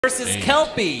versus 8,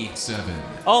 Kelpie. 7.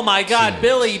 Oh my God,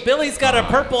 6, Billy's got 5, a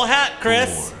purple hat,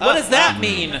 Chris. 4, What does that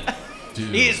mean? 2,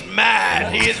 He's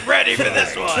mad. He is ready for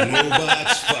this one.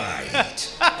 Robots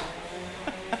fight.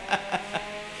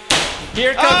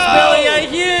 Here comes Billy, a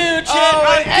huge hit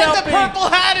on and the Kelpie. purple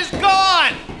hat is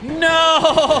gone.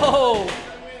 No!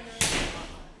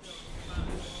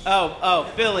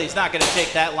 Oh, Billy's not going to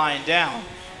take that line down.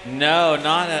 No,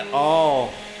 not at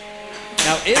all.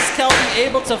 Now, is Kelpie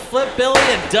able to flip Billy,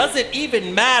 and does it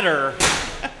even matter?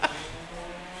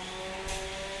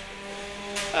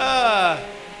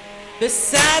 This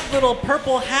sad little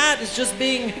purple hat is just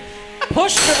being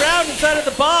pushed around inside of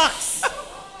the box.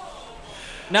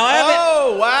 Now I haven't.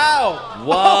 Oh, wow.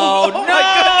 Whoa, oh, no! My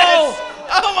goodness.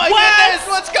 Oh, my goodness.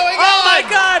 What's going on? Oh, my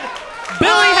God.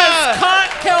 Billy has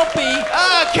caught Kelpie.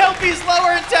 Kelpie's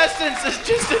lower intestines is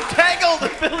just entangled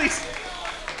in Billy's.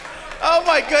 Oh,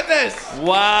 my goodness.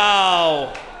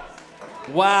 Wow.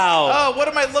 Wow. Oh, what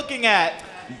am I looking at?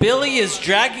 Billy is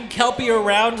dragging Kelpie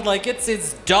around like it's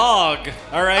his dog,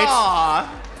 all right?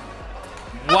 Aw.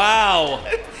 Wow.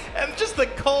 And just the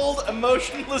cold,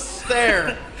 emotionless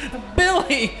stare.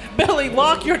 Billy,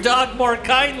 walk your dog more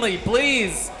kindly,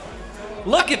 please.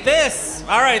 Look at this.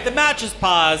 All right, the match is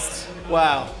paused.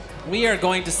 Wow. We are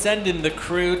going to send in the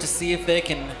crew to see if they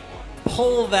can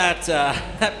pull that,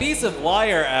 that piece of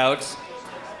wire out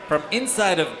from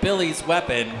inside of Billy's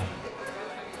weapon.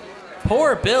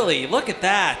 Poor Billy, look at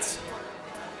that.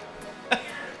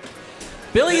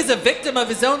 Billy is a victim of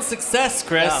his own success,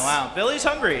 Chris. Oh, wow. Billy's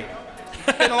hungry.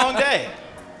 It's been a long day.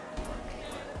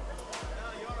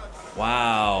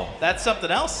 Wow. That's something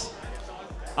else.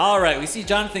 All right, we see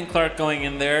Jonathan Clark going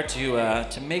in there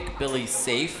to make Billy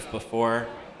safe before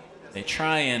they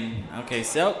try and... Okay,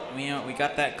 so we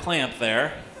got that clamp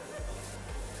there.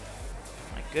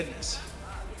 My goodness.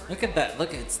 Look at that.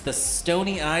 Look, it's the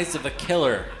stony eyes of a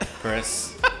killer,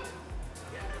 Chris.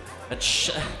 a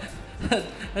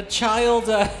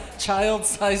child-sized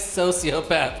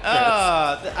sociopath,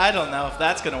 Chris. I don't know if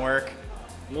that's going to work.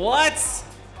 What?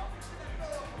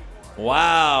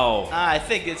 Wow. I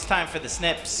think it's time for the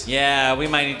snips. Yeah, we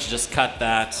might need to just cut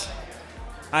that.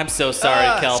 I'm so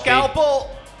sorry, Kelpie. Scalpel.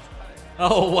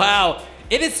 Oh, wow.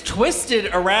 It is twisted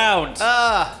around.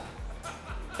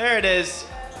 There it is.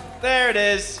 There it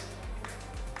is.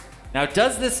 Now,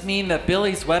 does this mean that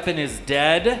Billy's weapon is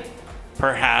dead?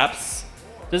 Perhaps.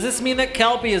 Does this mean that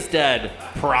Kelpie is dead?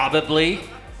 Probably.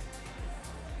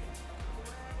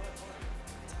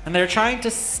 And they're trying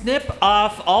to snip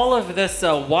off all of this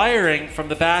wiring from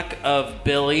the back of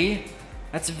Billy.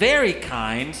 That's very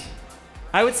kind.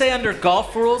 I would say under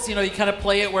golf rules, you know, you kind of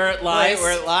play it where it lies. Right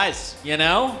where it lies. You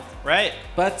know? Right.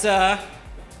 But,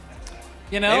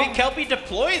 you know. Maybe Kelpie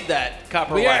deployed that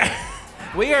copper wire.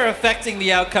 We are affecting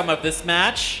the outcome of this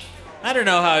match. I don't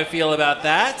know how I feel about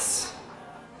that.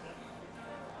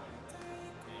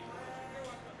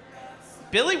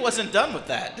 Billy wasn't done with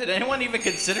that. Did anyone even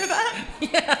consider that?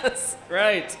 Yes,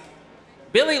 right.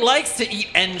 Billy likes to eat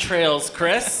entrails,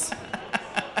 Chris.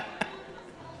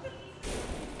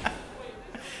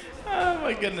 Oh,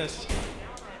 my goodness.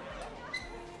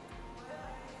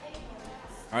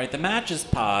 All right, the match is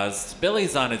paused.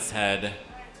 Billy's on its head.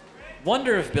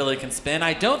 Wonder if Billy can spin.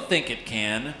 I don't think it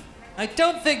can. I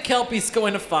don't think Kelpie's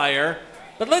going to fire,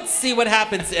 but let's see what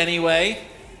happens anyway.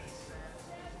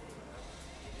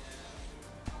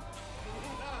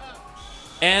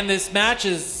 And this match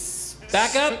is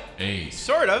back up. 8.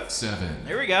 Sort of. 7.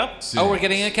 Here we go. 6, Oh, we're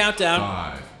getting a countdown.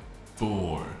 5,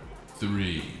 4,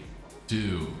 3,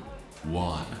 2,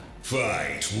 1.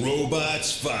 Fight.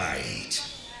 Robots fight.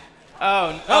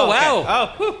 Oh, wow. Okay.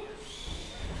 Oh, whew.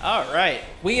 All right.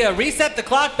 We reset the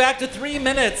clock back to 3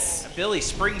 minutes. Billy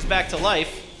springs back to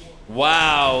life.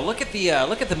 Wow, look at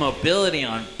the mobility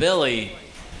on Billy.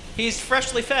 He's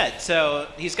freshly fed, so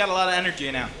he's got a lot of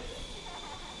energy now.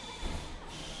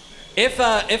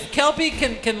 If Kelpie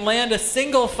can land a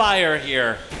single fire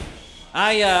here,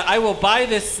 I will buy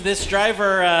this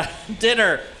driver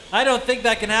dinner. I don't think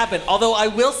that can happen. Although I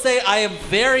will say I am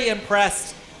very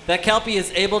impressed that Kelpie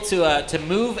is able to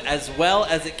move as well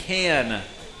as it can.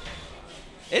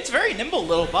 It's a very nimble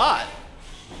little bot.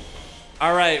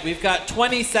 All right, we've got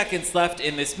 20 seconds left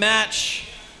in this match.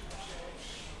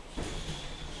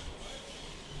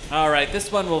 All right, this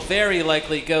one will very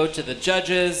likely go to the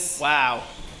judges. Wow.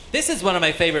 This is one of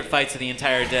my favorite fights of the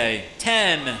entire day.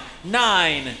 10,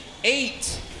 9, 8,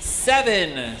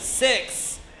 7,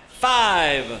 6,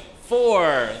 5,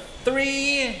 4,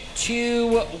 3,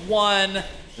 2, 1.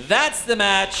 That's the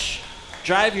match.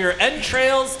 Drive your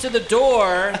entrails to the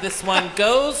door. This one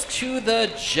goes to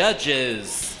the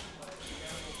judges.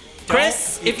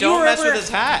 Chris, if you don't were mess ever, with his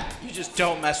hat. You just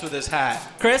don't mess with his hat.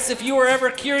 Chris, if you were ever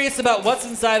curious about what's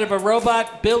inside of a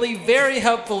robot, Billy very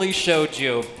helpfully showed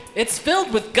you. It's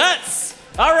filled with guts.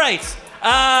 All right,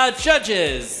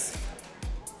 judges.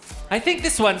 I think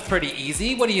this one's pretty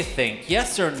easy. What do you think?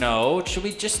 Yes or no? Should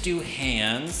we just do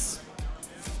hands?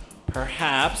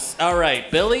 Perhaps. All right,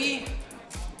 Billy.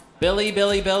 Billy.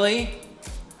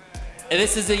 And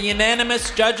this is a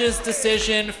unanimous judge's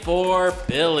decision for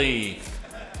Billy.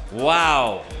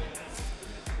 Wow.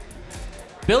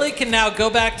 Billy can now go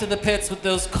back to the pits with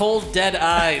those cold, dead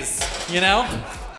eyes, you know?